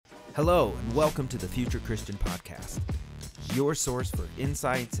Hello, and welcome to the Future Christian Podcast, your source for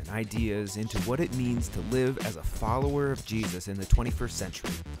insights and ideas into what it means to live as a follower of Jesus in the 21st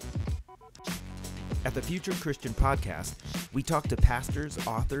century. At the Future Christian Podcast, we talk to pastors,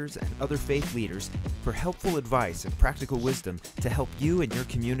 authors, and other faith leaders for helpful advice and practical wisdom to help you and your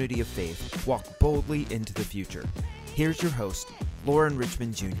community of faith walk boldly into the future. Here's your host, Lauren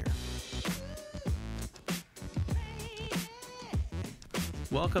Richmond Jr.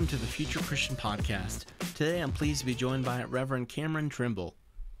 Welcome to the Future Christian Podcast. Today I'm pleased to be joined by Reverend Cameron Trimble.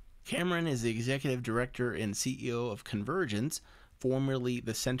 Cameron is the Executive Director and CEO of Convergence, formerly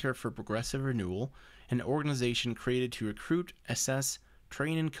the Center for Progressive Renewal, an organization created to recruit, assess,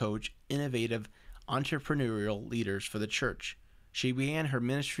 train, and coach innovative entrepreneurial leaders for the church. She began her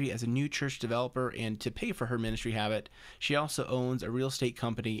ministry as a new church developer, and to pay for her ministry habit, she also owns a real estate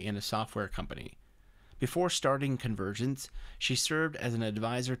company and a software company. Before starting Convergence, she served as an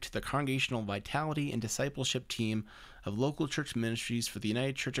advisor to the Congregational Vitality and Discipleship team of local church ministries for the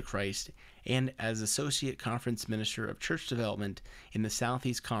United Church of Christ and as Associate Conference Minister of Church Development in the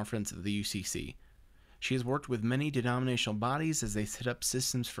Southeast Conference of the UCC. She has worked with many denominational bodies as they set up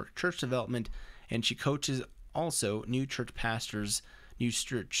systems for church development, and she coaches also new church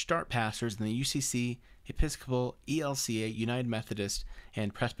start pastors in the UCC, Episcopal, ELCA, United Methodist,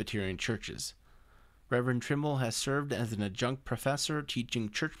 and Presbyterian churches. Reverend Trimble has served as an adjunct professor teaching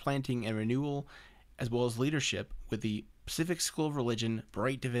church planting and renewal, as well as leadership with the Pacific School of Religion,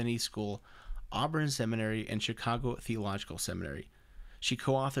 Bright Divinity School, Auburn Seminary, and Chicago Theological Seminary. She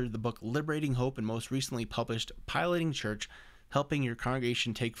co-authored the book Liberating Hope and most recently published Piloting Church, Helping Your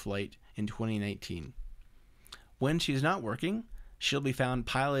Congregation Take Flight in 2019. When she's not working, she'll be found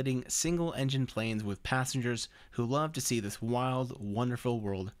piloting single-engine planes with passengers who love to see this wild, wonderful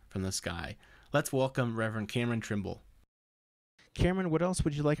world from the sky. Let's welcome Reverend Cameron Trimble. Cameron, what else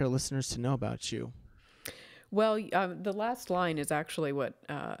would you like our listeners to know about you? Well, the last line is actually what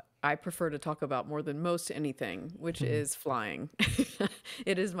I prefer to talk about more than most anything, which is flying.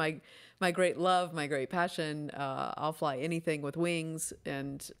 It is my great love, my great passion. I'll fly anything with wings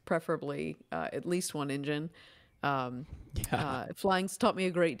and preferably at least one engine. Flying's taught me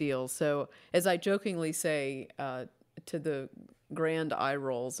a great deal. So as I jokingly say to the grand eye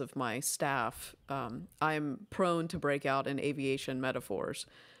rolls of my staff, I'm prone to break out in aviation metaphors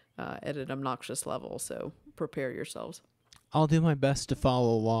at an obnoxious level, so prepare yourselves. I'll do my best to follow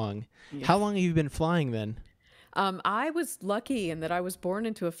along. Yeah. How long have you been flying then? I was lucky in that I was born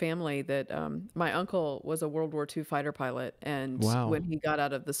into a family that my uncle was a World War II fighter pilot, and when he got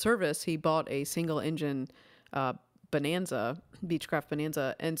out of the service, he bought a single-engine Beechcraft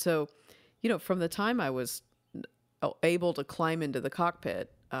Bonanza, and so, from the time I was able to climb into the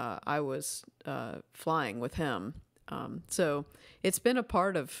cockpit, I was flying with him. So it's been a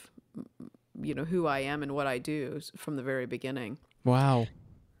part of, who I am and what I do from the very beginning. Wow.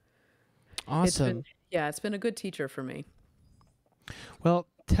 Awesome. It's been a good teacher for me. Well,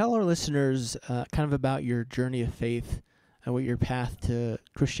 tell our listeners kind of about your journey of faith and what your path to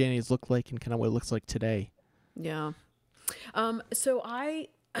Christianity has looked like and kind of what it looks like today. Yeah. So I...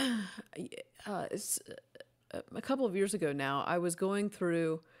 a couple of years ago now, I was going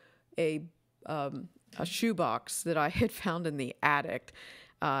through a shoebox that I had found in the attic,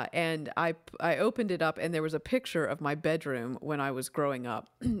 and I opened it up, and there was a picture of my bedroom when I was growing up.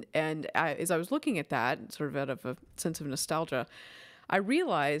 And as I was looking at that, sort of out of a sense of nostalgia, I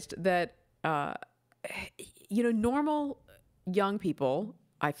realized that normal young people,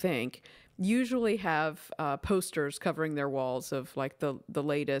 I think, usually have posters covering their walls of like the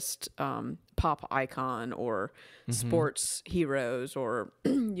latest pop icon or sports heroes or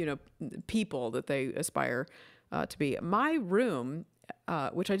people that they aspire to be. My room,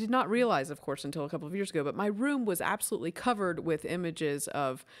 which I did not realize, of course, until a couple of years ago, but my room was absolutely covered with images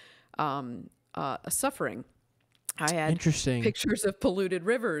of suffering. I had pictures of polluted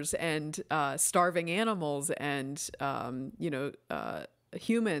rivers and starving animals and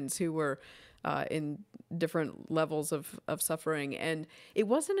humans who were in different levels of suffering. And it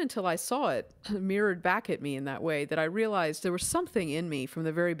wasn't until I saw it mirrored back at me in that way that I realized there was something in me from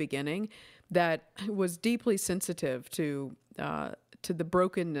the very beginning that was deeply sensitive to the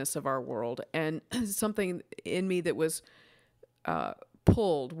brokenness of our world, and something in me that was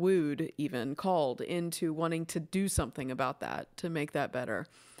wooed, even called into wanting to do something about that, to make that better.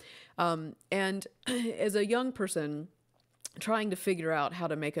 And as a young person trying to figure out how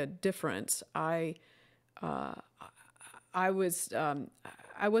to make a difference, I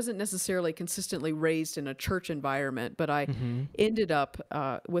I wasn't necessarily consistently raised in a church environment, but I ended up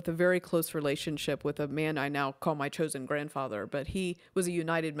with a very close relationship with a man I now call my chosen grandfather, but he was a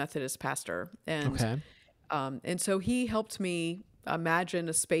United Methodist pastor. And so he helped me imagine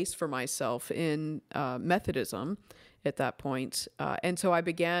a space for myself in Methodism at that point. And so I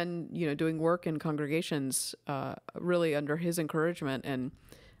began, doing work in congregations really under his encouragement. And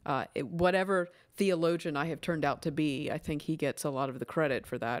whatever theologian I have turned out to be, I think he gets a lot of the credit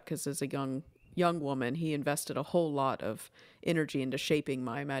for that, because as a young woman, he invested a whole lot of energy into shaping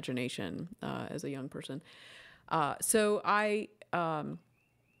my imagination as a young person. So I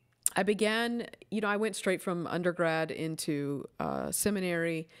began, I went straight from undergrad into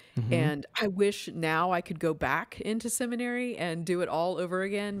seminary, and I wish now I could go back into seminary and do it all over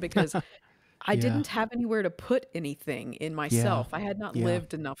again, because I didn't have anywhere to put anything in myself. I had not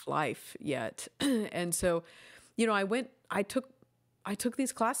lived enough life yet. And so, I took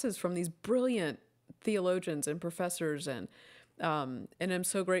these classes from these brilliant theologians and professors, and I'm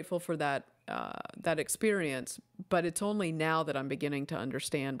so grateful for that experience. But it's only now that I'm beginning to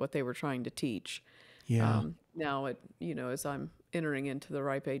understand what they were trying to teach. Now as I'm entering into the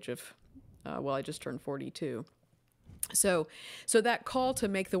ripe age of, I just turned 42. So that call to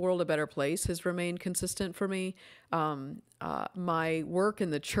make the world a better place has remained consistent for me. My work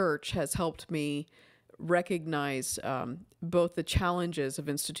in the church has helped me recognize both the challenges of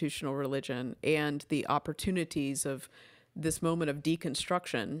institutional religion and the opportunities of this moment of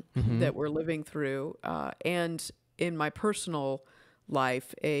deconstruction that we're living through, and in my personal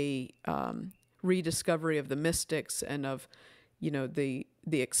life, a rediscovery of the mystics and of, the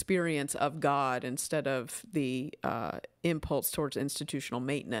experience of God instead of the impulse towards institutional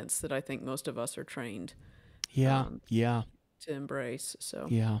maintenance that I think most of us are trained to embrace. So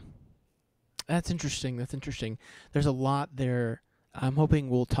that's interesting. There's a lot there I'm hoping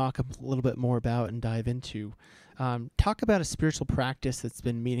we'll talk a little bit more about and dive into. Talk about a spiritual practice that's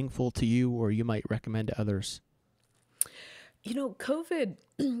been meaningful to you or you might recommend to others. COVID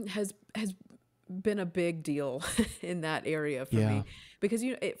has been a big deal in that area for me, because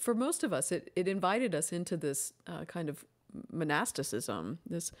for most of us, it invited us into this kind of monasticism,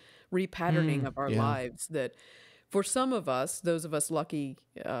 this repatterning of our lives that for some of us, those of us lucky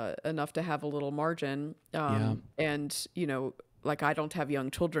enough to have a little margin, and like I don't have young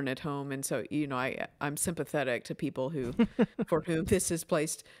children at home, and so I'm sympathetic to people who for whom this has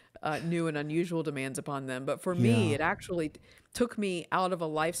placed new and unusual demands upon them. But for me, it actually took me out of a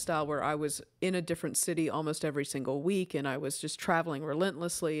lifestyle where I was in a different city almost every single week, and I was just traveling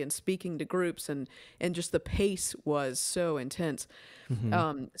relentlessly and speaking to groups, and just the pace was so intense.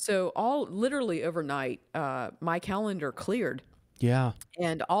 So literally overnight, my calendar cleared.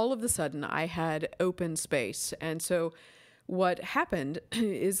 And all of a sudden, I had open space, and so what happened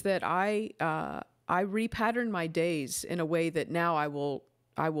is that I repatterned my days in a way that now I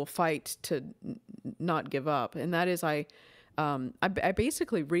will fight to not give up, and that is I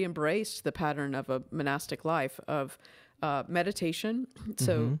basically re-embraced the pattern of a monastic life of meditation.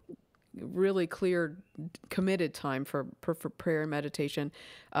 So really clear, committed time for prayer and meditation,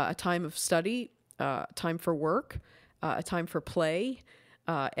 a time of study, time for work, a time for play,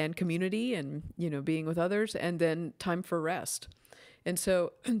 and community, and being with others, and then time for rest. And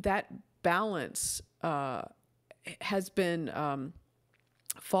so that balance has been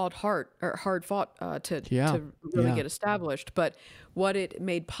hard fought to really get established. But what it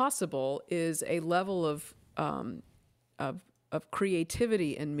made possible is a level of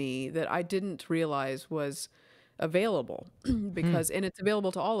creativity in me that I didn't realize was available, because and it's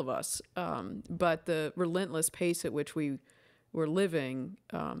available to all of us. But the relentless pace at which we were living,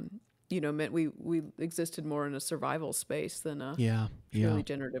 meant we existed more in a survival space than a truly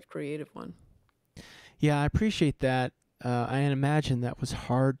generative, creative one. Yeah, I appreciate that. I imagine that was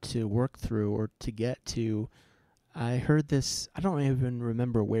hard to work through or to get to. I heard this, I don't even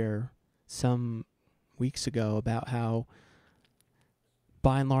remember where, some weeks ago, about how,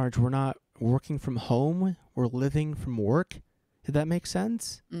 by and large, we're not working from home, we're living from work. Did that make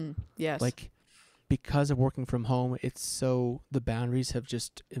sense? Yes. Like, because of working from home, it's so the boundaries have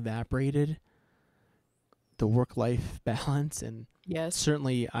just evaporated, the work-life balance, and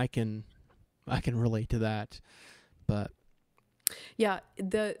certainly I can relate to that. But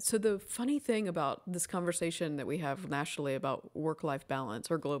so the funny thing about this conversation that we have nationally about work-life balance,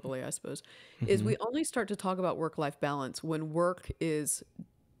 or globally, I suppose, is we only start to talk about work-life balance when work is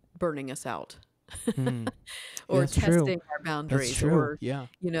burning us out. Or testing our boundaries, or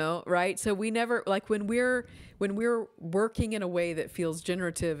right? So we never, like, when we're working in a way that feels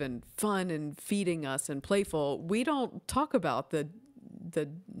generative and fun and feeding us and playful, we don't talk about the the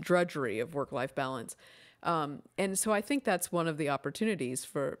drudgery of work-life balance. And so I think that's one of the opportunities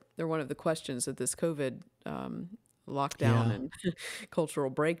or one of the questions that this COVID lockdown and cultural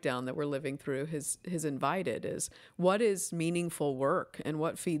breakdown that we're living through has invited is what is meaningful work and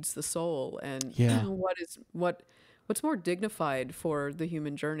what feeds the soul and what's more dignified for the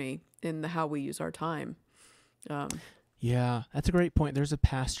human journey in how we use our time. Yeah, that's a great point. There's a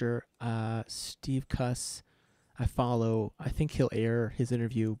pastor, Steve Cuss, I follow. I think he'll air his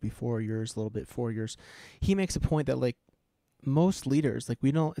interview before yours, a little bit before yours. He makes a point that like most leaders, like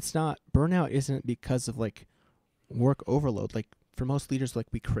it's not, burnout isn't because of like work overload. Like for most leaders, like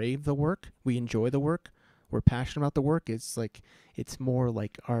we crave the work, we enjoy the work, we're passionate about the work. It's like, it's more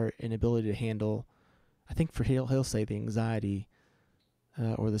like our inability to handle, I think he'll say the anxiety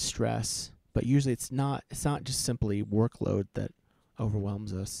or the stress, but usually it's not just simply workload that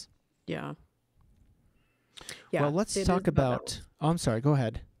overwhelms us. Yeah. Well, let's talk about I'm sorry, go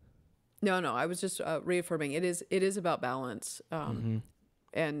ahead. No, I was just reaffirming it is about balance.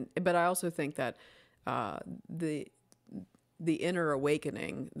 But I also think that the inner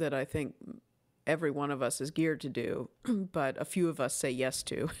awakening that I think every one of us is geared to do, but a few of us say yes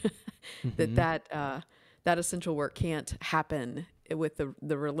to, that essential work can't happen with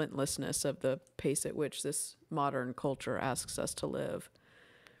the relentlessness of the pace at which this modern culture asks us to live.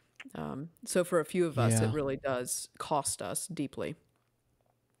 So for a few of us, it really does cost us deeply.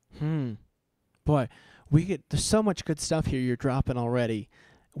 Boy, there's so much good stuff here you're dropping already.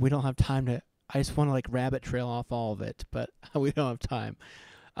 We don't have time I just want to like rabbit trail off all of it, but we don't have time.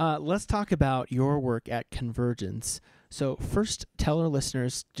 Let's talk about your work at Convergence. So first, tell our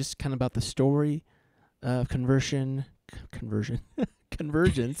listeners just kind of about the story of Convergence,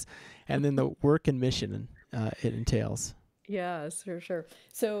 and then the work and mission it entails. Yeah, sure.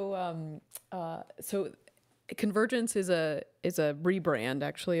 So Convergence is a rebrand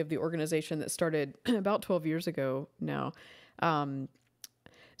actually of the organization that started about 12 years ago now.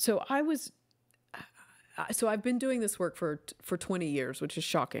 So I've been doing this work for 20 years, which is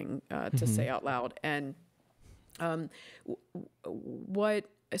shocking to say out loud. And what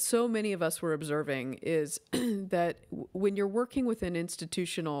so many of us were observing is that when you're working within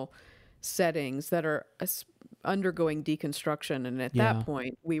institutional settings that are undergoing deconstruction, and at that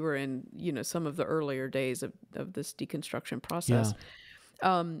point we were in some of the earlier days of this deconstruction process,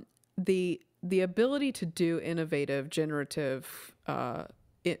 the ability to do innovative, generative,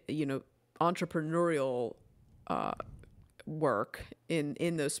 entrepreneurial work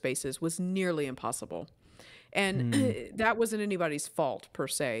in those spaces was nearly impossible. And that wasn't anybody's fault per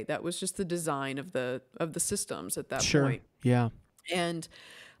se. That was just the design of the systems at that point. Yeah. And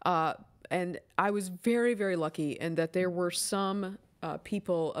I was very, very lucky in that there were some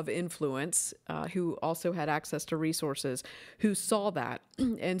people of influence who also had access to resources who saw that.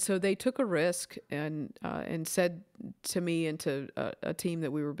 And so they took a risk and said to me and to a team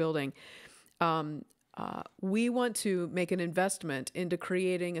that we were building, we want to make an investment into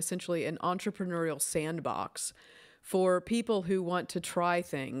creating essentially an entrepreneurial sandbox for people who want to try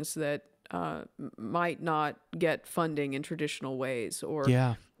things that might not get funding in traditional ways, or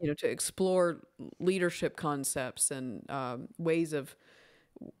to explore leadership concepts and ways of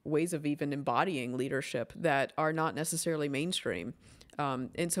even embodying leadership that are not necessarily mainstream.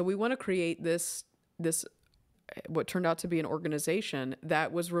 And so we want to create this what turned out to be an organization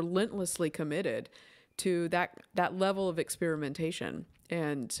that was relentlessly committed to that level of experimentation,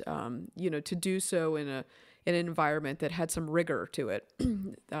 and to do so in an environment that had some rigor to it,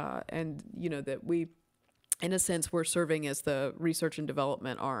 and that we, in a sense, we're serving as the research and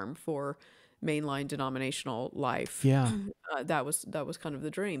development arm for mainline denominational life. That was kind of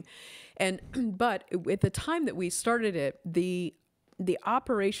the dream. But at the time that we started it, the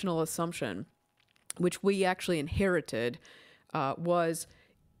operational assumption, which we actually inherited, was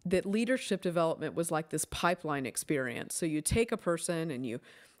that leadership development was like this pipeline experience. So you take a person and you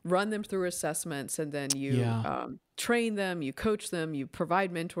run them through assessments, and then you train them, you coach them, you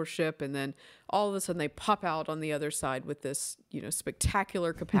provide mentorship, and then all of a sudden they pop out on the other side with this,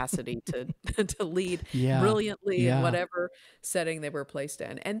 spectacular capacity to lead brilliantly in whatever setting they were placed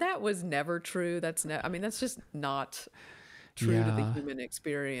in. And that was never true. That's just not true to the human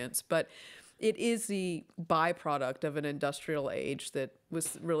experience. But it is the byproduct of an industrial age that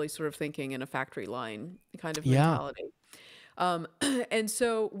was really sort of thinking in a factory line kind of mentality. And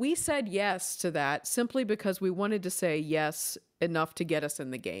so we said yes to that simply because we wanted to say yes enough to get us in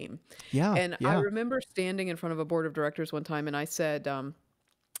the game. I remember standing in front of a board of directors one time, and I said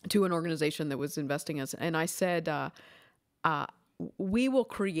to an organization that was investing us, and I said, we will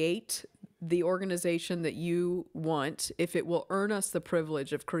create the organization that you want if it will earn us the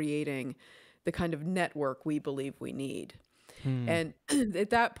privilege of creating the kind of network we believe we need. And at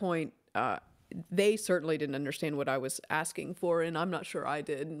that point, they certainly didn't understand what I was asking for, and I'm not sure I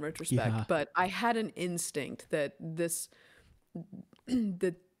did in retrospect. Yeah. But I had an instinct that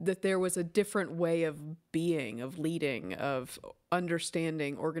that there was a different way of being, of leading, of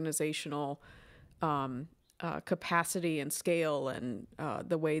understanding organizational capacity and scale, and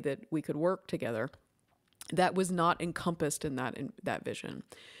the way that we could work together that was not encompassed in that vision.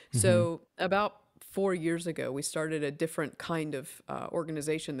 So about 4 years ago, we started a different kind of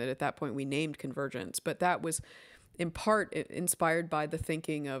organization that at that point we named Convergence, but that was in part inspired by the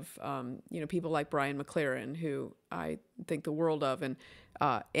thinking of people like Brian McLaren, who I think the world of, and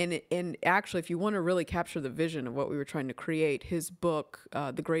actually, if you want to really capture the vision of what we were trying to create, his book,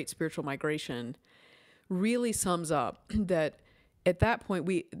 The Great Spiritual Migration, really sums up that at that point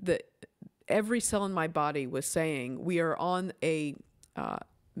every cell in my body was saying we are on a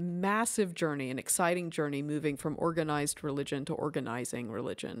massive journey, an exciting journey, moving from organized religion to organizing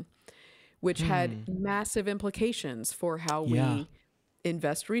religion, which had massive implications for how we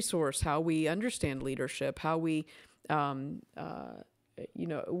invest resource, how we understand leadership, how we,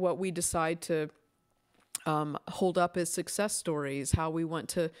 what we decide to hold up as success stories, how we want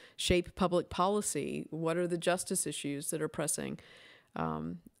to shape public policy, what are the justice issues that are pressing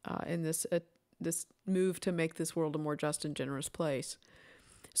in this move to make this world a more just and generous place.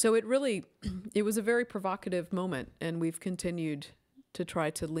 So it was a very provocative moment, and we've continued to try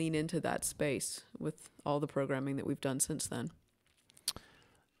to lean into that space with all the programming that we've done since then.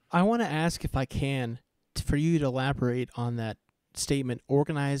 I want to ask, if I can, for you to elaborate on that statement,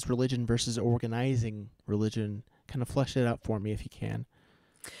 organized religion versus organizing religion. Kind of flesh it out for me if you can.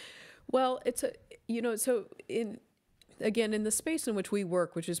 Well, it's in the space in which we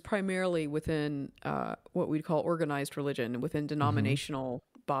work, which is primarily within what we'd call organized religion, within denominational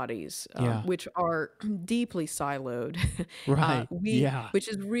bodies, which are deeply siloed, right? Which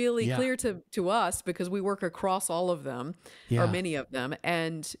is really clear to us because we work across all of them, or many of them,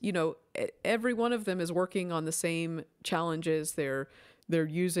 and every one of them is working on the same challenges. They're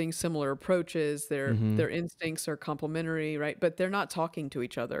using similar approaches. Their instincts are complementary, right? But they're not talking to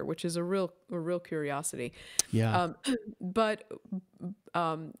each other, which is a real curiosity. But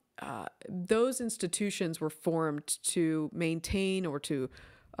those institutions were formed to maintain or to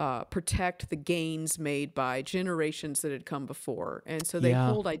protect the gains made by generations that had come before, and so they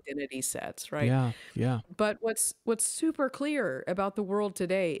hold identity sets, right? But what's super clear about the world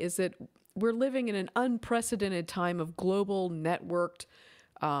today is that we're living in an unprecedented time of global networked,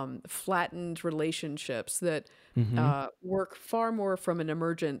 flattened relationships that work far more from an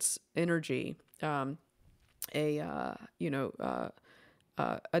emergence energy, a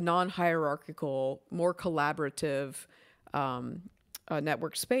non-hierarchical, more collaborative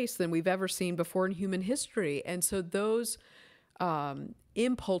network space than we've ever seen before in human history. And so those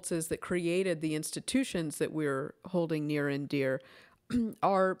impulses that created the institutions that we're holding near and dear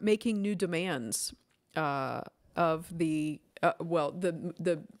are making new demands of the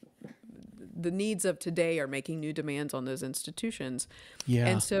needs of today are making new demands on those institutions.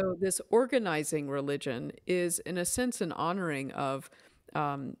 And so this organizing religion is, in a sense, an honoring of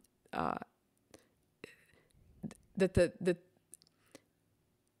that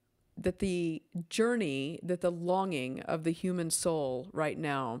the journey, that the longing of the human soul right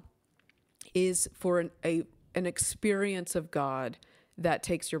now is for an experience of God that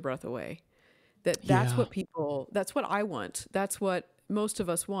takes your breath away. That's what I want. That's what most of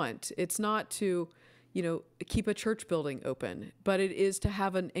us want. It's not to, keep a church building open, but it is to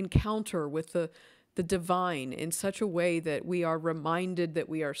have an encounter with the divine in such a way that we are reminded that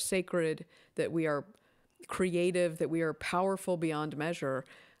we are sacred, that we are creative, that we are powerful beyond measure,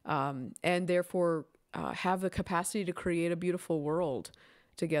 and therefore have the capacity to create a beautiful world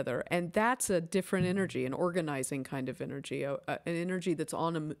together. And that's a different energy, an organizing kind of energy, an energy that's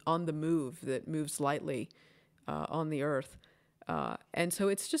on the move, that moves lightly on the earth. And so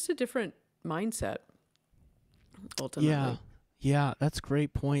it's just a different mindset, ultimately. Yeah, that's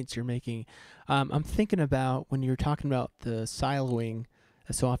great points you're making. I'm thinking about when you're talking about the siloing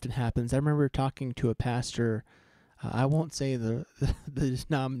that so often happens. I remember talking to a pastor, I won't say the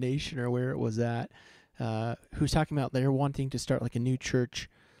denomination or where it was at, who's talking about they're wanting to start like a new church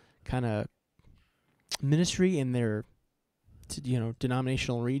kind of ministry in their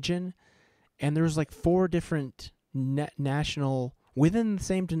denominational region, and there was like 4 different national within the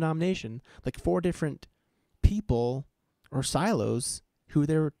same denomination, like 4 different people or silos who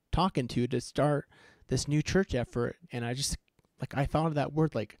they were talking to start this new church effort. And I just I thought of that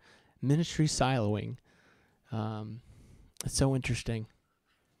word like ministry siloing. It's so interesting.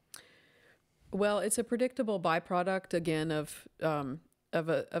 Well, it's a predictable byproduct again of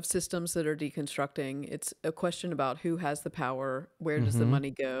systems that are deconstructing. It's a question about who has the power, where does the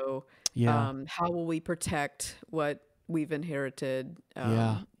money go, Yeah. how will we protect what we've inherited.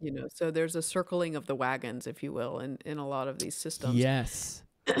 Yeah. So there's a circling of the wagons, if you will, in a lot of these systems. Yes.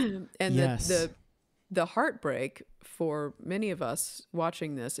 And Yes. the heartbreak for many of us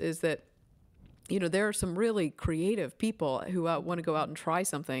watching this is that there are some really creative people who want to go out and try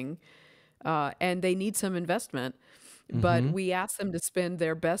something, and they need some investment, but we ask them to spend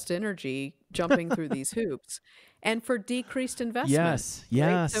their best energy jumping through these hoops and for decreased investment. Yes. Right?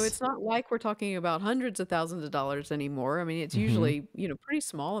 Yes. So it's not like we're talking about hundreds of thousands of dollars anymore. I mean, it's usually, pretty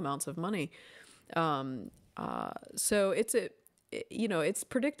small amounts of money. So it's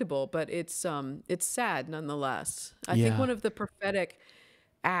predictable, but it's sad nonetheless. I think one of the prophetic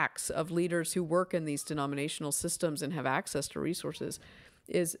acts of leaders who work in these denominational systems and have access to resources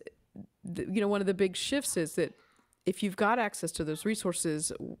is, one of the big shifts is that if you've got access to those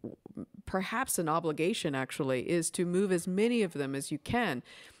resources, perhaps an obligation actually is to move as many of them as you can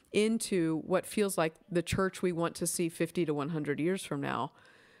into what feels like the church we want to see 50 to 100 years from now,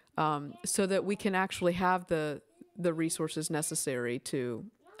 so that we can actually have the resources necessary to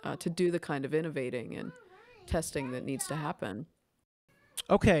do the kind of innovating and testing that needs to happen.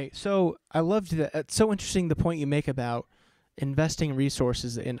 Okay, so I loved that. It's so interesting the point you make about investing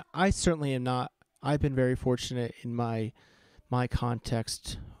resources, and I certainly am not. I've been very fortunate in my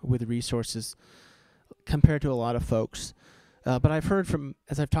context with resources compared to a lot of folks. But I've heard from,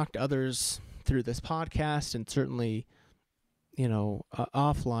 as I've talked to others through this podcast and certainly,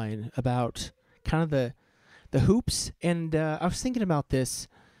 offline, about kind of the hoops. And I was thinking about this,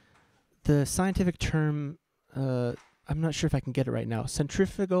 the scientific term, I'm not sure if I can get it right now,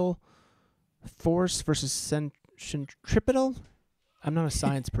 centrifugal force versus centripetal. I'm not a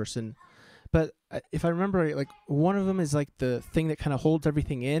science person, but if I remember right, like one of them is like the thing that kind of holds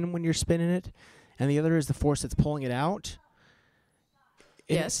everything in when you're spinning it, and the other is the force that's pulling it out.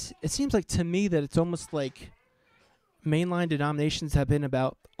 Yes. It seems like to me that it's almost like mainline denominations have been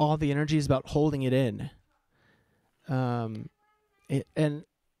about all the energy is about holding it in. And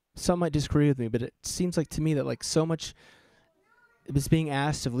some might disagree with me, but it seems like to me that like so much is being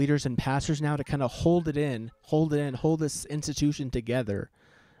asked of leaders and pastors now to kind of hold this institution together.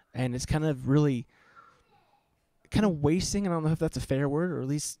 And it's kind of really kind of wasting, I don't know if that's a fair word, or at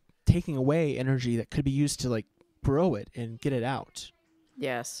least taking away energy that could be used to like grow it and get it out.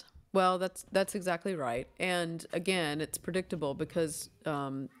 Yes. Well, that's exactly right. And again, it's predictable because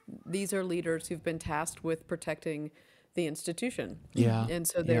these are leaders who've been tasked with protecting the institution. Yeah. And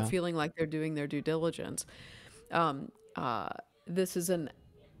so they're feeling like they're doing their due diligence. This is a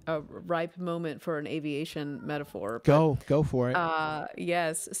ripe moment for an aviation metaphor. Go for it.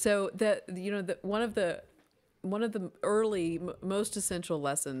 Yes. So one of the early, most essential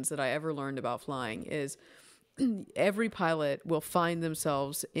lessons that I ever learned about flying is every pilot will find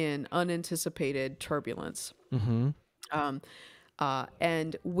themselves in unanticipated turbulence.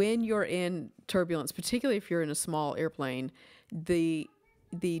 And when you're in turbulence, particularly if you're in a small airplane, the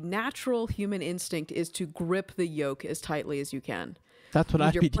natural human instinct is to grip the yoke as tightly as you can. That's what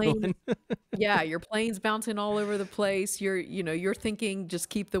I'd be doing. Yeah, your plane's bouncing all over the place. You're thinking just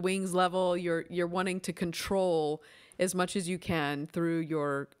keep the wings level. You're wanting to control as much as you can through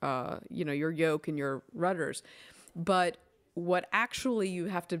your your yoke and your rudders. But what actually you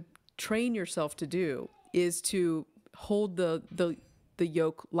have to train yourself to do is to hold the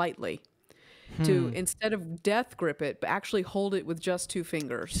yoke lightly. To instead of death grip it, but actually hold it with just two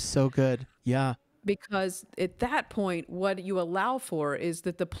fingers. So good. Yeah. Because at that point, what you allow for is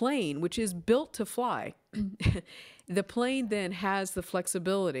that the plane, which is built to fly, the plane then has the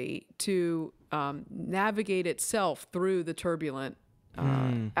flexibility to navigate itself through the turbulent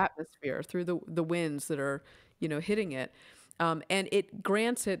atmosphere, through the winds that are, hitting it. And it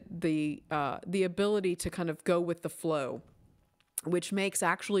grants it the ability to kind of go with the flow, which makes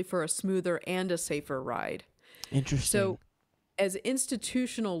actually for a smoother and a safer ride. Interesting. So as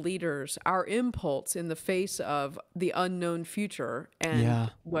institutional leaders, our impulse in the face of the unknown future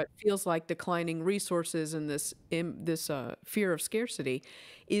and what feels like declining resources and this fear of scarcity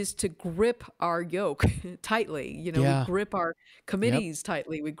is to grip our yoke tightly. We grip our committees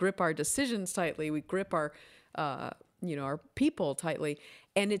tightly. We grip our decisions tightly. We grip our people tightly.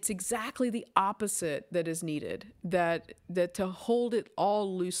 And it's exactly the opposite that is needed, that to hold it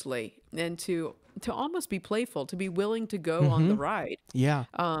all loosely and to almost be playful, to be willing to go on the ride. Yeah.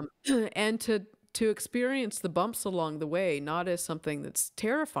 And to experience the bumps along the way, not as something that's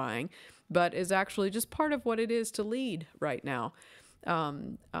terrifying, but is actually just part of what it is to lead right now.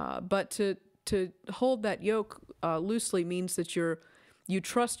 But to hold that yoke loosely means that you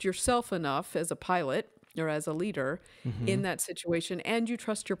trust yourself enough as a pilot or as a leader in that situation, and you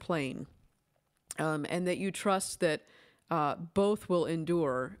trust your plane, and that you trust that both will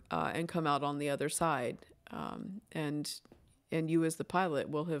endure and come out on the other side, and you as the pilot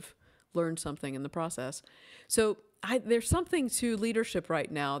will have learned something in the process. So there's something to leadership right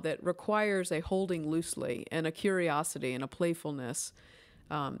now that requires a holding loosely and a curiosity and a playfulness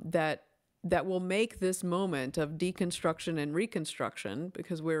that will make this moment of deconstruction and reconstruction,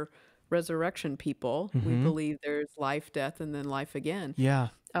 because we're resurrection people. We believe there's life, death, and then life again. Yeah.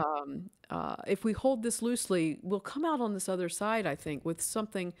 If we hold this loosely, we'll come out on this other side, I think, with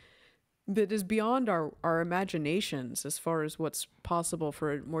something that is beyond our imaginations as far as what's possible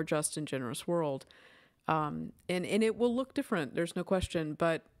for a more just and generous world. And it will look different, there's no question.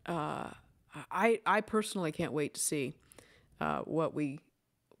 But I personally can't wait to see what we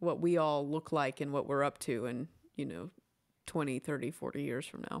all look like and what we're up to in, 20, 30, 40 years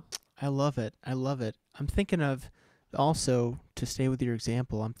from now. I love it. I love it. I'm thinking of also, to stay with your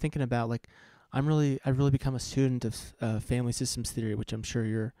example, I'm thinking about like, I've really become a student of family systems theory, which I'm sure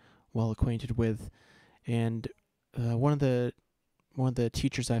you're well acquainted with. And one of the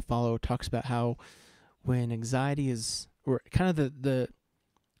teachers I follow talks about how when anxiety is, or kind of the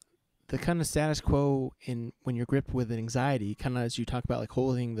kind of status quo in when you're gripped with an anxiety, kind of as you talk about like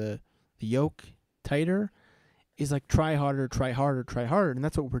holding the yoke tighter, is like try harder, try harder, try harder. And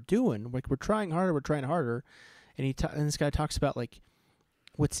that's what we're doing. Like we're trying harder, we're trying harder. And and this guy talks about like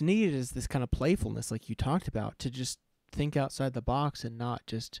what's needed is this kind of playfulness, like you talked about, to just think outside the box and not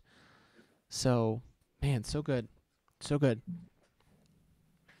just. So, man, so good. So good.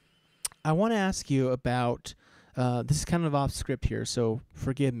 I want to ask you about, this is kind of off script here, so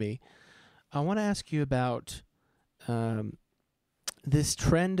forgive me. I want to ask you about this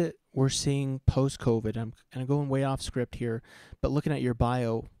trend we're seeing post-COVID. I'm kind of going way off script here, but looking at your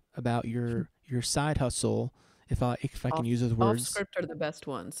bio about your side hustle, if I can use those words. Off script are the best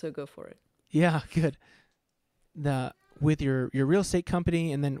ones, so go for it. Yeah, good. With your real estate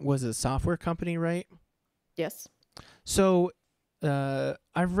company, and then was it a software company, right? Yes. So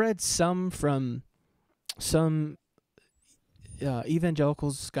I've read some from some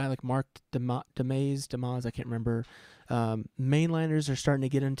evangelicals, guy like Mark Demise, I can't remember. Mainlanders are starting to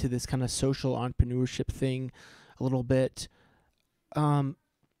get into this kind of social entrepreneurship thing a little bit.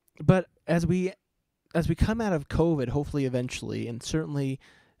 But as we come out of COVID, hopefully eventually, and certainly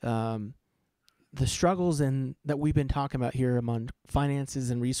the struggles that we've been talking about here among finances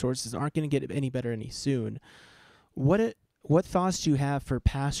and resources aren't going to get any better any soon. What thoughts do you have for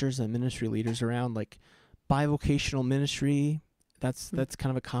pastors and ministry leaders around like bivocational ministry? That's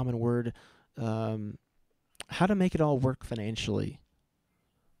kind of a common word. How to make it all work financially?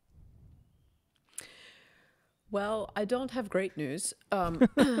 Well, I don't have great news.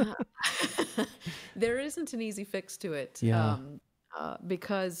 There isn't an easy fix to it. Yeah.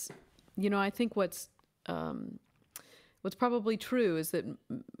 Because, I think what's probably true is that,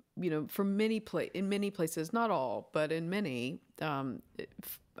 for in many places, not all, but in many,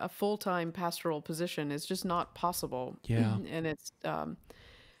 a full-time pastoral position is just not possible. Yeah. And it's,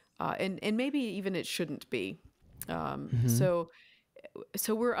 and maybe even it shouldn't be. So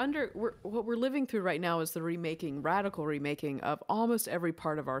what we're living through right now is the radical remaking of almost every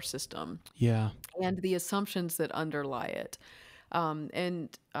part of our system. Yeah. And the assumptions that underlie it.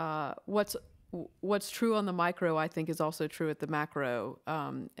 What's true on the micro, I think, is also true at the macro.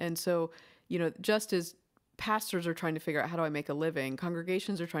 And so, just as pastors are trying to figure out how do I make a living,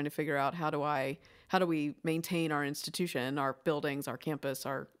 congregations are trying to figure out how do we maintain our institution, our buildings, our campus,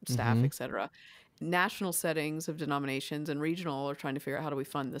 our staff, et cetera. National settings of denominations and regional are trying to figure out how do we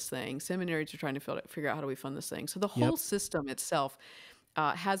fund this thing. Seminaries are trying to figure out how do we fund this thing. So the whole system itself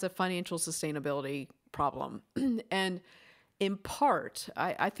has a financial sustainability problem. And in part,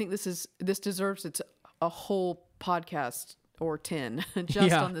 I think this deserves a whole podcast or 10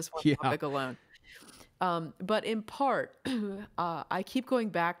 just on this one topic alone. But in part, I keep going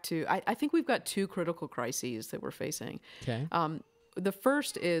back to, I think we've got two critical crises that we're facing. Okay. The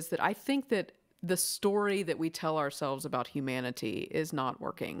first is that I think that the story that we tell ourselves about humanity is not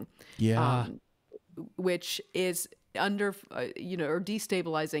working. Yeah. Which is or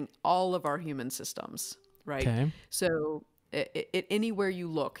destabilizing all of our human systems, right? Okay. So anywhere you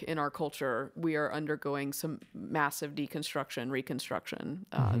look in our culture, we are undergoing some massive deconstruction, reconstruction,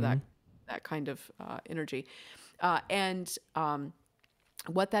 that kind of energy. And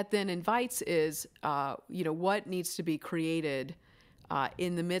what that then invites is, what needs to be created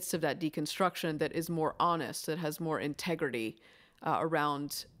in the midst of that deconstruction that is more honest, that has more integrity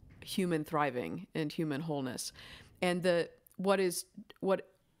around human thriving and human wholeness. And what is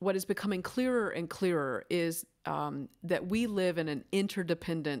becoming clearer and clearer is that we live in an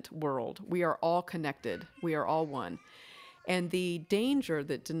interdependent world. We are all connected. We are all one. And the danger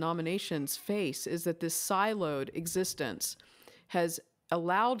that denominations face is that this siloed existence has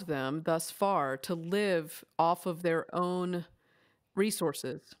allowed them thus far to live off of their own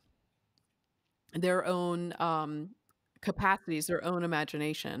resources, their own capacities, their own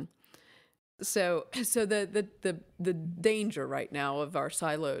imagination. So the danger right now of our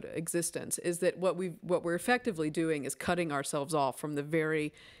siloed existence is that what we're effectively doing is cutting ourselves off from the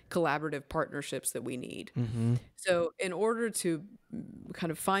very collaborative partnerships that we need. Mm-hmm. So in order to kind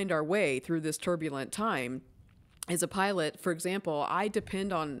of find our way through this turbulent time, as a pilot, for example, I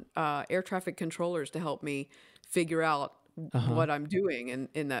depend on air traffic controllers to help me figure out what I'm doing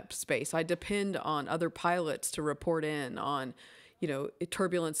in that space. I depend on other pilots to report in on,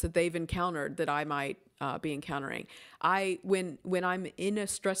 turbulence that they've encountered that I might be encountering. When I'm in a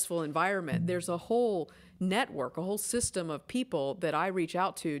stressful environment, there's a whole network, a whole system of people that I reach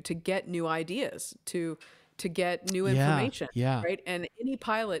out to get new ideas, to get new information, right? And any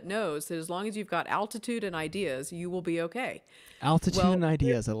pilot knows that as long as you've got altitude and ideas, you will be okay. Altitude and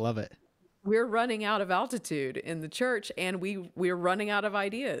ideas, I love it. We're running out of altitude in the church, and we're running out of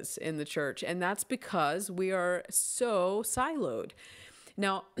ideas in the church, and that's because we are so siloed.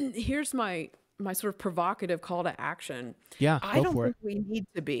 Now, here's my sort of provocative call to action. Yeah, I don't think we need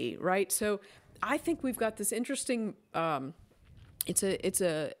to be, right? So I think we've got this interesting it's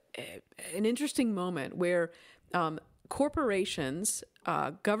an interesting moment where corporations,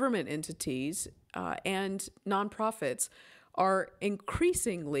 government entities, and nonprofits are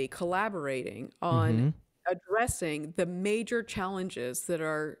increasingly collaborating on addressing the major challenges that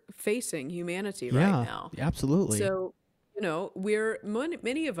are facing humanity right now. Absolutely. So,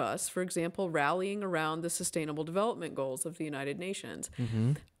 many of us, for example, rallying around the Sustainable Development Goals of the United Nations.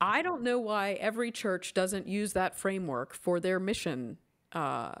 I don't know why every church doesn't use that framework for their mission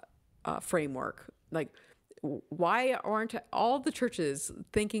framework. Like, why aren't all the churches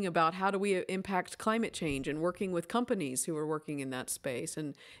thinking about how do we impact climate change and working with companies who are working in that space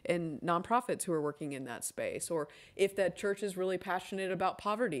and nonprofits who are working in that space? Or if that church is really passionate about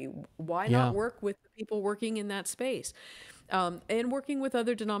poverty, why not work with the people working in that space? And working with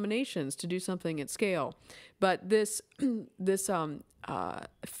other denominations to do something at scale. But this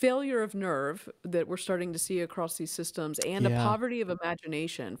failure of nerve that we're starting to see across these systems, and a poverty of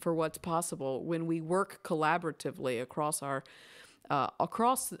imagination for what's possible when we work collaboratively across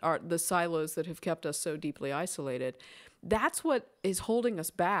the silos that have kept us so deeply isolated, that's what is holding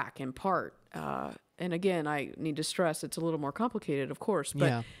us back in part. And again, I need to stress it's a little more complicated, of course.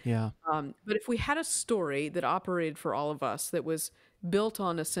 But but if we had a story that operated for all of us, that was built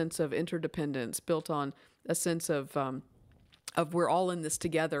on a sense of interdependence, built on a sense of we're all in this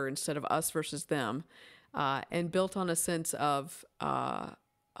together instead of us versus them, and built on a sense of a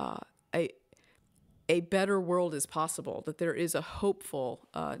better world is possible, that there is a hopeful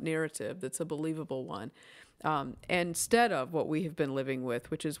narrative that's a believable one. Instead of what we have been living with,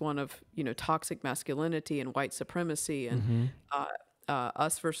 which is one of toxic masculinity and white supremacy and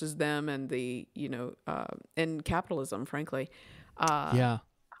us versus them and and capitalism, frankly.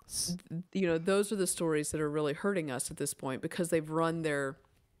 Those are the stories that are really hurting us at this point, because they've run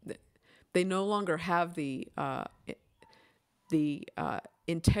they no longer have the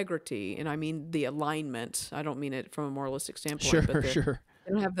integrity, and I mean the alignment. I don't mean it from a moralistic standpoint, but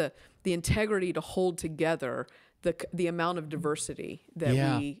they don't have the integrity to hold together the amount of diversity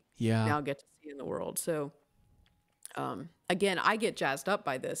that we now get to see in the world. So again, I get jazzed up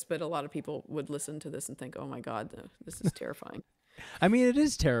by this, but a lot of people would listen to this and think, "Oh my God, this is terrifying." I mean, it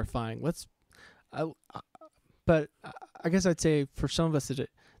is terrifying. But I guess I'd say for some of us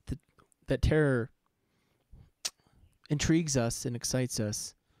that terror intrigues us and excites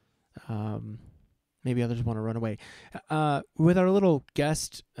us. Maybe others want to run away. With our little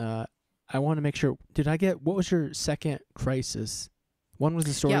guest, I want to make sure. What was your second crisis? One was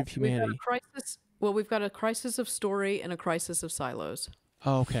the story of humanity. We've got a crisis of story and a crisis of silos.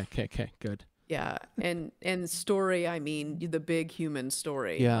 Oh, okay, good. Yeah, and story, I mean the big human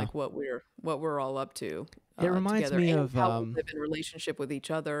story, like what we're all up to. It reminds me of how we live in relationship with each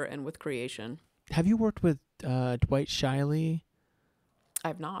other and with creation. Have you worked with Dwight Shiley?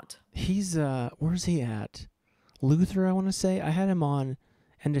 I've not. He's where's he at? Luther, I want to say. I had him on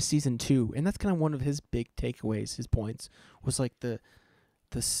end of season 2, and that's kind of one of his big takeaways. His points was like the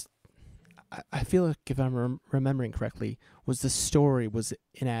this. I feel like if I'm remembering correctly, was the story was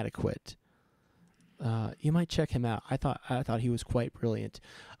inadequate. You might check him out. I thought he was quite brilliant.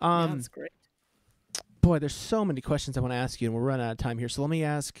 Yeah, that's great. Boy, there's so many questions I want to ask you, and we're running out of time here. So let me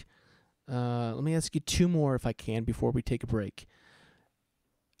ask you two more if I can before we take a break.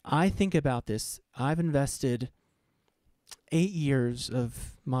 I think about this. I've invested 8 years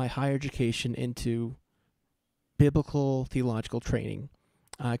of my higher education into biblical theological training.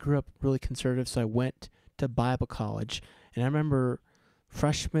 I grew up really conservative, so I went to Bible college. And I remember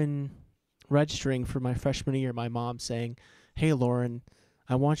registering for my freshman year, my mom saying, "Hey, Lauren,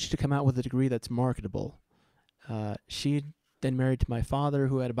 I want you to come out with a degree that's marketable." She'd been married to my father,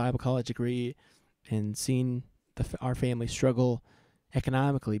 who had a Bible college degree, and seen our family struggle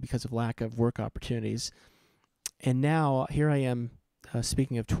economically because of lack of work opportunities. And now here I am,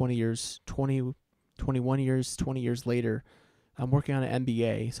 speaking of 20 years later, I'm working on an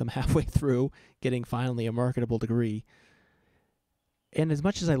MBA, so I'm halfway through getting finally a marketable degree. And as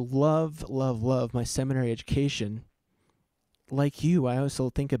much as I love my seminary education, like you, I also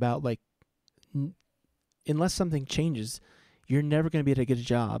think about, like, unless something changes, you're never going to be able to get a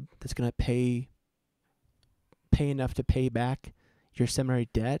job that's going to pay enough to pay back your seminary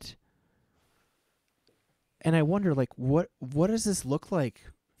debt. And I wonder, like, what does this look like?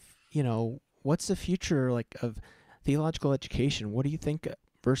 You know, what's the future like of theological education? What do you think?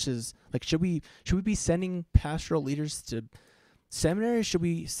 Versus, like, should we be sending pastoral leaders to seminary? Or should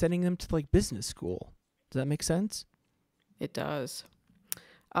we be sending them to, like, business school? Does that make sense? It does.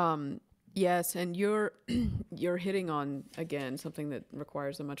 Yes, and you're hitting on, again, something that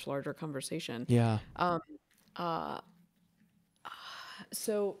requires a much larger conversation. Yeah.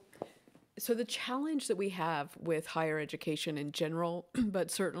 So the challenge that we have with higher education in general,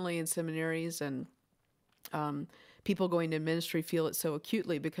 but certainly in seminaries and people going to ministry feel it so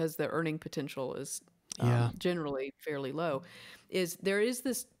acutely because the earning potential is generally fairly low, is there is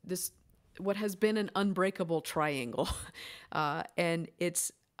this what has been an unbreakable triangle, and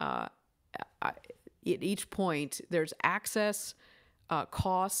it's at each point there's access,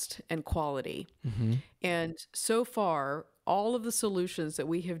 cost, and quality. Mm-hmm. And so far, all of the solutions that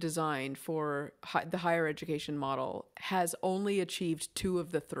we have designed for the higher education model has only achieved 2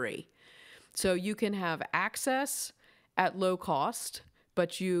 of the 3. So you can have access at low cost,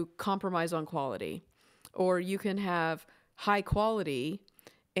 but you compromise on quality. Or you can have high quality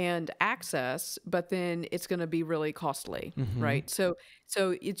and access, but then it's going to be really costly, right? So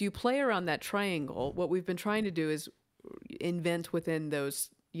as you play around that triangle, what we've been trying to do is invent within those,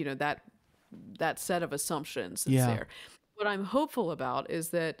 that set of assumptions that's there. What I'm hopeful about is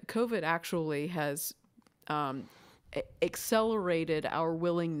that COVID actually has accelerated our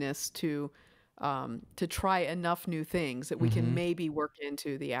willingness to try enough new things that we can maybe work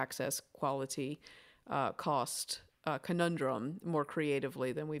into the access, quality, cost conundrum more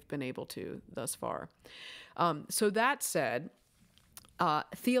creatively than we've been able to thus far. So that said,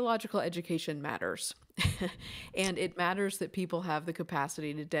 theological education matters. And it matters that people have the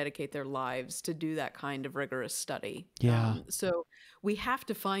capacity to dedicate their lives to do that kind of rigorous study. Yeah. So we have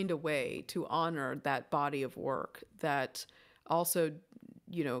to find a way to honor that body of work that also,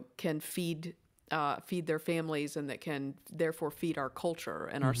 can feed their families and that can therefore feed our culture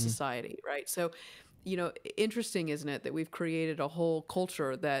and our society, right? So, interesting, isn't it, that we've created a whole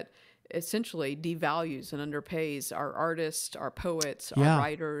culture that essentially devalues and underpays our artists, our poets, our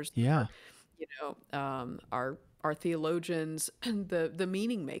writers, our theologians, the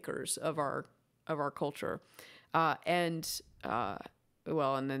meaning makers of our culture, and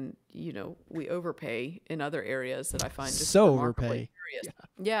then we overpay in other areas that I find just so remarkably overpay. curious.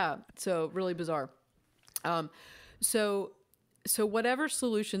 Yeah, so really bizarre. So whatever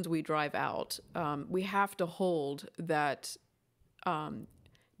solutions we drive out, we have to hold that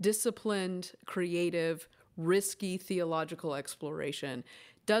disciplined, creative, risky theological exploration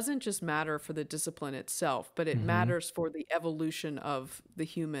doesn't just matter for the discipline itself, but it matters for the evolution of the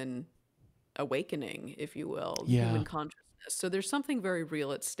human awakening, if you will, human consciousness. So there's something very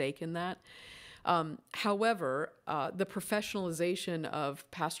real at stake in that. However, the professionalization of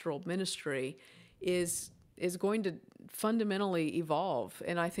pastoral ministry is going to fundamentally evolve,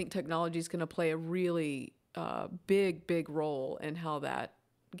 and I think technology is going to play a really big role in how that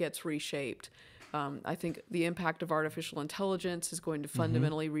gets reshaped. I think the impact of artificial intelligence is going to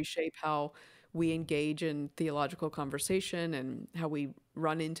fundamentally reshape how we engage in theological conversation and how we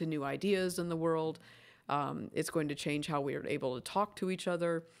run into new ideas in the world. It's going to change how we are able to talk to each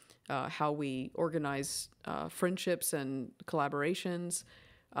other, how we organize friendships and collaborations,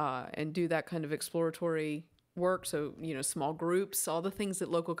 and do that kind of exploratory work. So, small groups, all the things that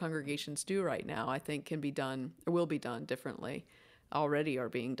local congregations do right now, I think can be done or will be done differently, already are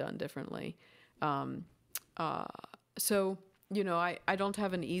being done differently. Um, uh, so, I don't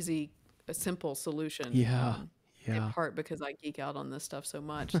have a simple solution, Yeah. in Yeah. part because I geek out on this stuff so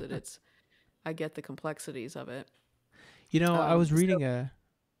much that I get the complexities of it. I was So, reading oh,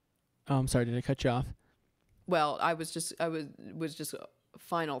 I'm sorry, did I cut you off? well, I was just a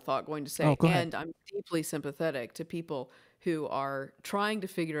final thought going to Oh, say, go ahead. and I'm deeply sympathetic to people who are trying to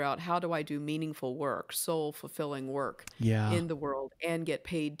figure out, how do I do meaningful work, soul fulfilling work Yeah. in the world and get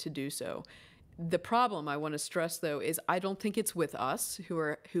paid to do so. The problem I want to stress, though, is I don't think it's with us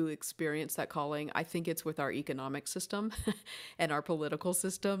who experience that calling. I think it's with our economic system and our political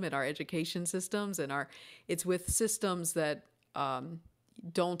system and our education systems it's with systems that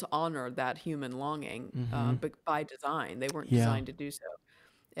don't honor that human longing, Mm-hmm. but by design. They weren't Yeah. designed to do so,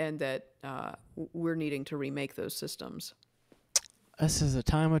 and that we're needing to remake those systems. This is a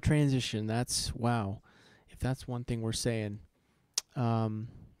time of transition. That's wow. If that's one thing we're saying.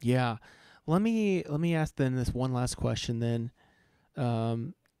 Yeah. Let me ask then this one last question then.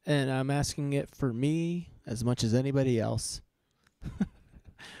 And I'm asking it for me as much as anybody else.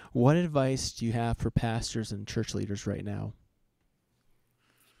 What advice do you have for pastors and church leaders right now?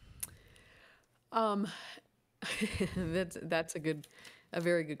 Um, that's a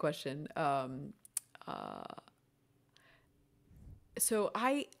very good question. So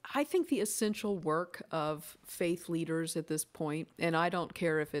I think the essential work of faith leaders at this point, and I don't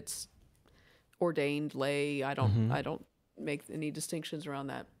care if it's ordained lay, Mm-hmm. I don't make any distinctions around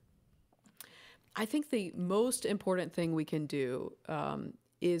that. I think the most important thing we can do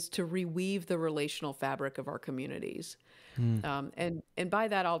is to reweave the relational fabric of our communities. Mm. And by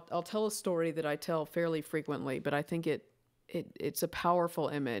that, I'll tell a story that I tell fairly frequently, but I think it's a powerful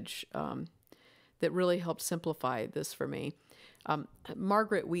image that really helped simplify this for me.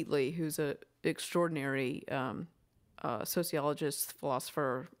 Margaret Wheatley, who's an extraordinary sociologist,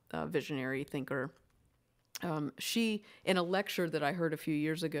 philosopher, visionary thinker, she, in a lecture that I heard a few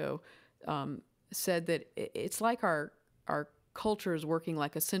years ago, said that it's like our culture is working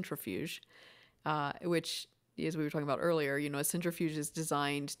like a centrifuge, which, as we were talking about earlier, a centrifuge is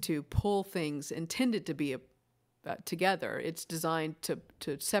designed to pull things intended to be together. It's designed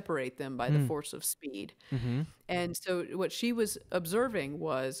to separate them by the force of speed. Mm-hmm. And so what she was observing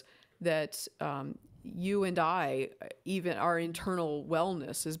was that you and I, even our internal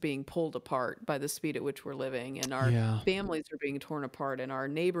wellness is being pulled apart by the speed at which we're living, and our Yeah. families are being torn apart, and our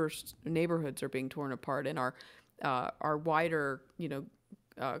neighborhoods are being torn apart, and our wider,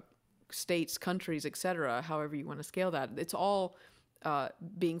 states, countries, etc., however you want to scale that, it's all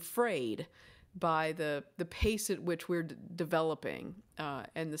being frayed by the pace at which we're developing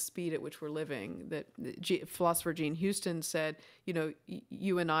and the speed at which we're living. That philosopher Gene Houston said,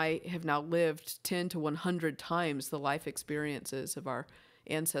 you and I have now lived 10 to 100 times the life experiences of our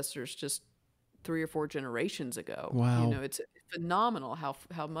ancestors just 3 or 4 generations ago. Wow. It's phenomenal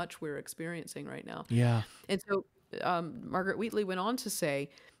how much we're experiencing right now. Yeah. And so Margaret Wheatley went on to say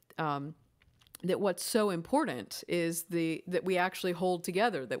that what's so important is that we actually hold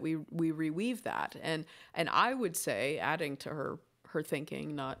together, that we reweave that. And I would say, adding to her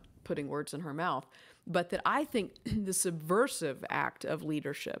thinking, not putting words in her mouth, but that I think the subversive act of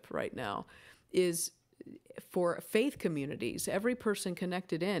leadership right now is for faith communities, every person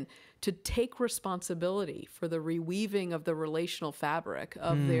connected in, to take responsibility for the reweaving of the relational fabric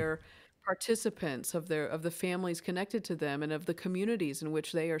of their participants, of the families connected to them, and of the communities in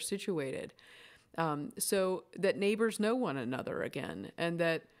which they are situated. So that neighbors know one another again, and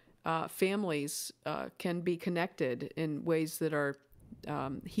that families can be connected in ways that are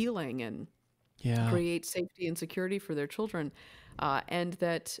healing and create safety and security for their children, and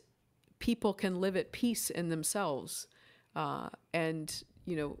that people can live at peace in themselves, and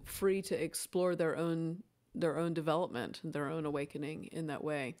free to explore their own development, their own awakening in that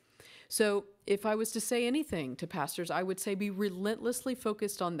way. So if I was to say anything to pastors, I would say be relentlessly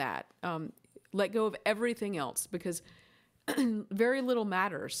focused on that. Let go of everything else, because very little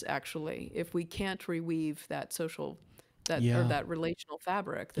matters, actually, if we can't reweave that or that relational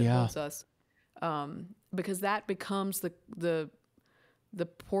fabric that holds us, because that becomes the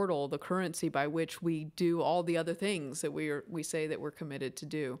portal, the currency by which we do all the other things that we say that we're committed to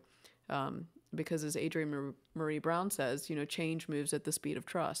do. Because as Adrienne Marie Brown says, change moves at the speed of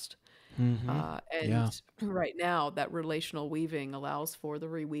trust. And right now, that relational weaving allows for the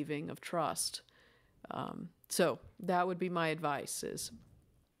reweaving of trust. So that would be my advice: is,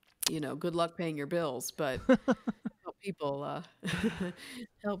 good luck paying your bills, but help people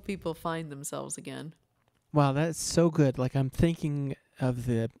help people find themselves again. Wow, that's so good. Like I'm thinking of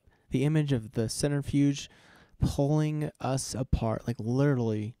the image of the centrifuge pulling us apart, like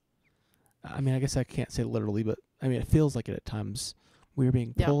literally. I mean, I guess I can't say literally, but I mean, it feels like it at times. We're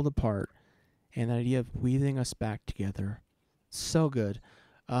being Yeah. pulled apart, and the idea of weaving us back together. So good.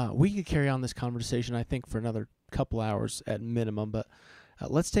 We could carry on this conversation, I think, for another couple hours at minimum, but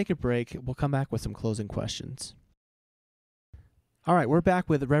let's take a break. We'll come back with some closing questions. All right, we're back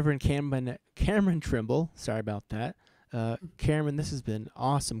with Reverend Cameron Trimble. Sorry about that. Cameron, this has been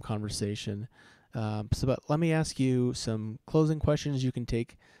awesome conversation. But let me ask you some closing questions you can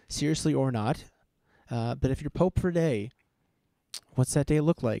take seriously or not. But if you're Pope for a day, what's that day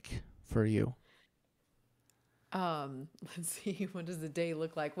look like for you? Let's see, what does the day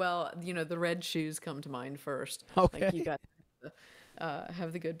look like? Well, the red shoes come to mind first. Okay. Like you got to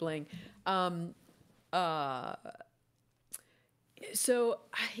have the good bling. Uh, so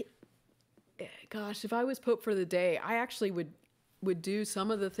gosh, if I was Pope for the day, I actually would do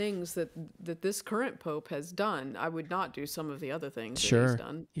some of the things that this current Pope has done. I would not do some of the other things that he's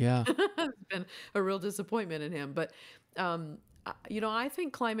done. Yeah. It's been a real disappointment in him. But I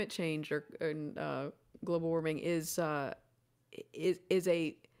think climate change or global warming is a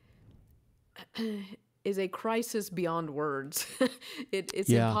crisis beyond words. It's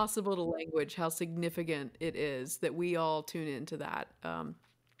Yeah. impossible to language how significant it is that we all tune into that.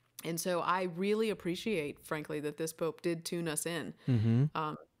 And so I really appreciate, frankly, that this Pope did tune us in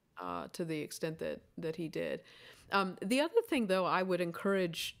to the extent that he did. The other thing, though, I would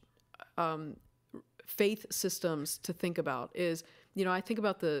encourage faith systems to think about is, I think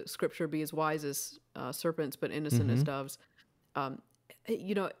about the scripture, be as wise as serpents, but innocent as doves. A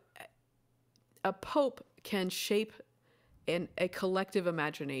pope can shape a collective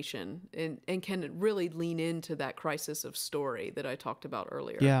imagination and can really lean into that crisis of story that I talked about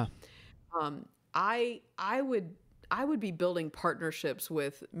earlier. Yeah. I would be building partnerships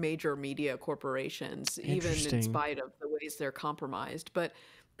with major media corporations, even in spite of the ways they're compromised. But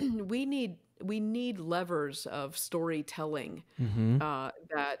we need levers of storytelling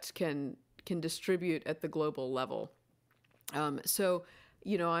that can distribute at the global level. So,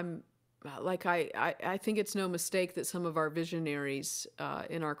 I'm like I think it's no mistake that some of our visionaries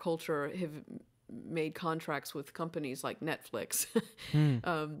in our culture have made contracts with companies like Netflix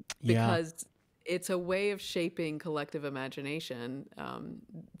because it's a way of shaping collective imagination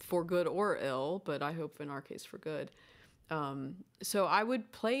for good or ill, but I hope in our case for good. So I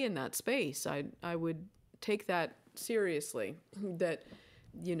would play in that space. I would take that seriously, that,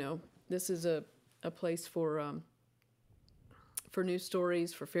 this is a place for new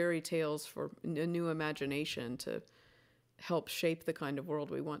stories, for fairy tales, for a new imagination to help shape the kind of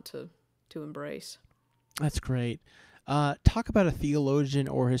world we want to embrace. That's great. Talk about a theologian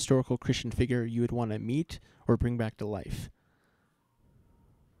or historical Christian figure you would want to meet or bring back to life.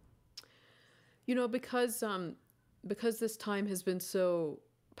 Because this time has been so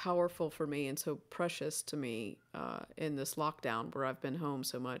powerful for me and so precious to me in this lockdown where I've been home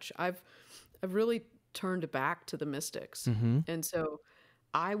so much, I've really turned back to the mystics. And so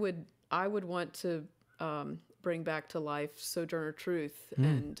I would want to bring back to life Sojourner Truth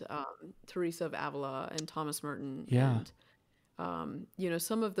and Teresa of Avila and Thomas Merton and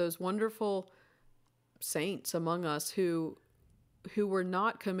some of those wonderful saints among us who were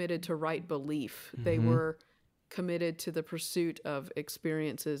not committed to right belief. They were committed to the pursuit of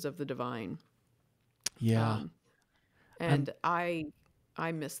experiences of the divine. And I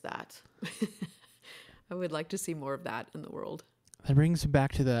miss that. I would like to see more of that in the world. That brings me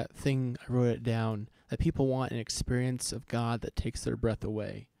back to that thing, I wrote it down, that people want an experience of God that takes their breath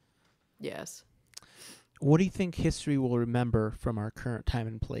away. Yes. What do you think history will remember from our current time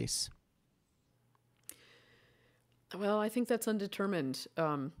and place? Well, I think that's undetermined.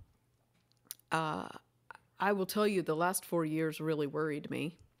 I will tell you, the last 4 years really worried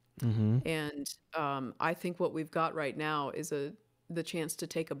me. And I think what we've got right now is the chance to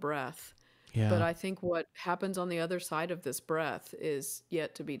take a breath. But I think what happens on the other side of this breath is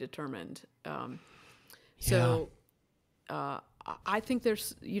yet to be determined. So I think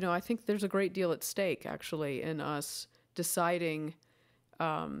there's a great deal at stake, actually, in us deciding,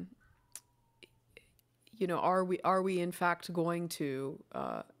 are we in fact going to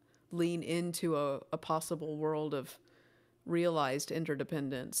lean into a possible world of realized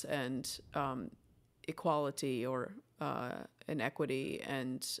interdependence and equality or and equity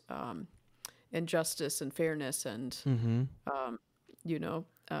and justice and fairness and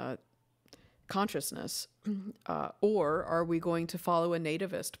consciousness, or are we going to follow a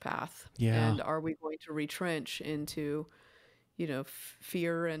nativist path? And are we going to retrench into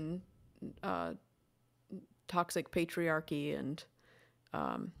fear and toxic patriarchy and,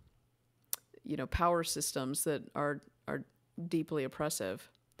 power systems that are deeply oppressive.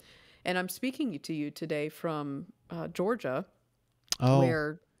 And I'm speaking to you today from Georgia,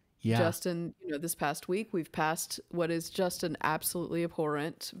 where just in this past week we've passed what is just an absolutely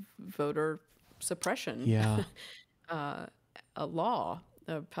abhorrent voter suppression a law,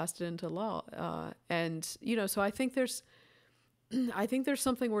 passed it into law, and so I think there's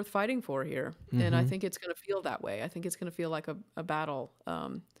something worth fighting for here, and I think it's going to feel that way. I think it's going to feel like a battle,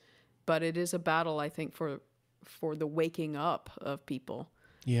 but it is a battle, I think, for the waking up of people,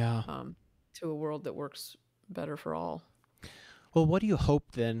 to a world that works better for all. Well, what do you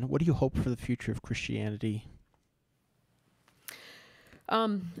hope then? What do you hope for the future of Christianity?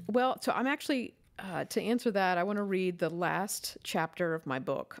 Well, so I'm actually, to answer that, I want to read the last chapter of my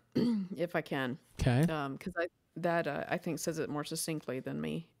book, if I can. Okay. Because I think says it more succinctly than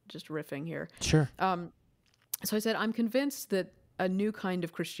me just riffing here. Sure. So I said, I'm convinced that a new kind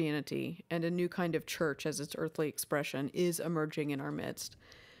of Christianity and a new kind of church as its earthly expression is emerging in our midst.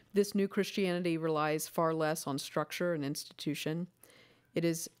 This new Christianity relies far less on structure and institution. It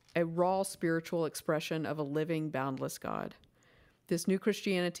is a raw spiritual expression of a living, boundless God. This new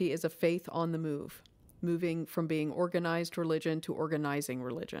Christianity is a faith on the move, moving from being organized religion to organizing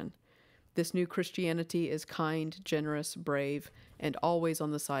religion. This new Christianity is kind, generous, brave, and always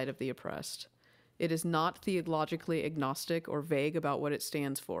on the side of the oppressed. It is not theologically agnostic or vague about what it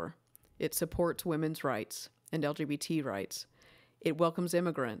stands for. It supports women's rights and LGBT rights. It welcomes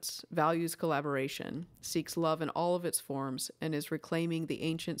immigrants, values collaboration, seeks love in all of its forms, and is reclaiming the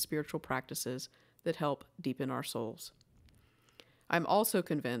ancient spiritual practices that help deepen our souls. I'm also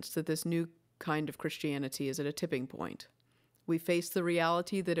convinced that this new kind of Christianity is at a tipping point. We face the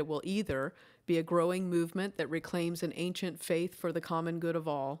reality that it will either be a growing movement that reclaims an ancient faith for the common good of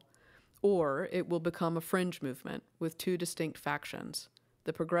all, or it will become a fringe movement with two distinct factions,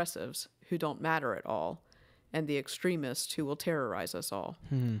 the progressives, who don't matter at all, and the extremists who will terrorize us all.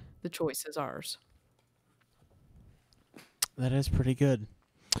 The choice is ours. That is pretty good.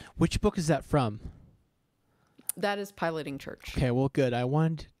 Which book is that from? That is Piloting Church. Okay, well, good.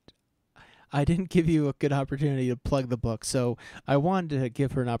 I didn't give you a good opportunity to plug the book, so I wanted to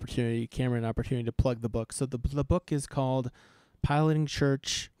give her Cameron an opportunity to plug the book. So the book is called Piloting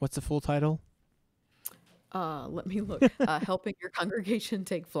Church. What's the full title? Let me look. Helping Your Congregation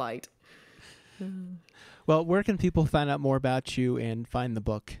Take Flight. Well, where can people find out more about you and find the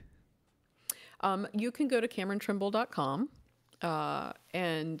book? You can go to CameronTrimble.com,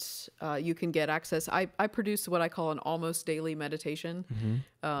 and you can get access. I produce what I call an almost daily meditation,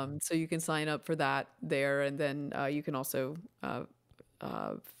 so you can sign up for that there, and then you can also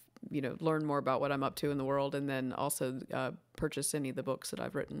learn more about what I'm up to in the world, and then also purchase any of the books that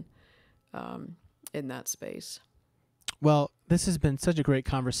I've written in that space. Well, this has been such a great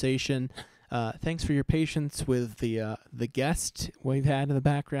conversation. Thanks for your patience with the guest we've had in the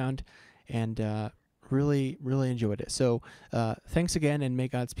background, and really, really enjoyed it. So thanks again, and may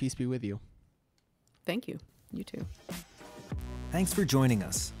God's peace be with you. Thank you. You too. Thanks for joining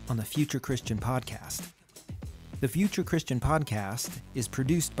us on the Future Christian Podcast. The Future Christian Podcast is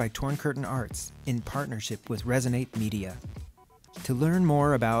produced by Torn Curtain Arts in partnership with Resonate Media. To learn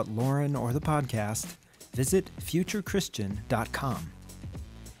more about Lauren or the podcast, visit futurechristian.com.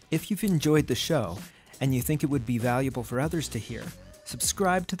 If you've enjoyed the show and you think it would be valuable for others to hear,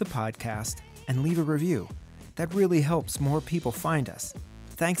 subscribe to the podcast and leave a review. That really helps more people find us.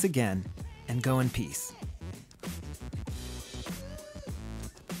 Thanks again, and go in peace.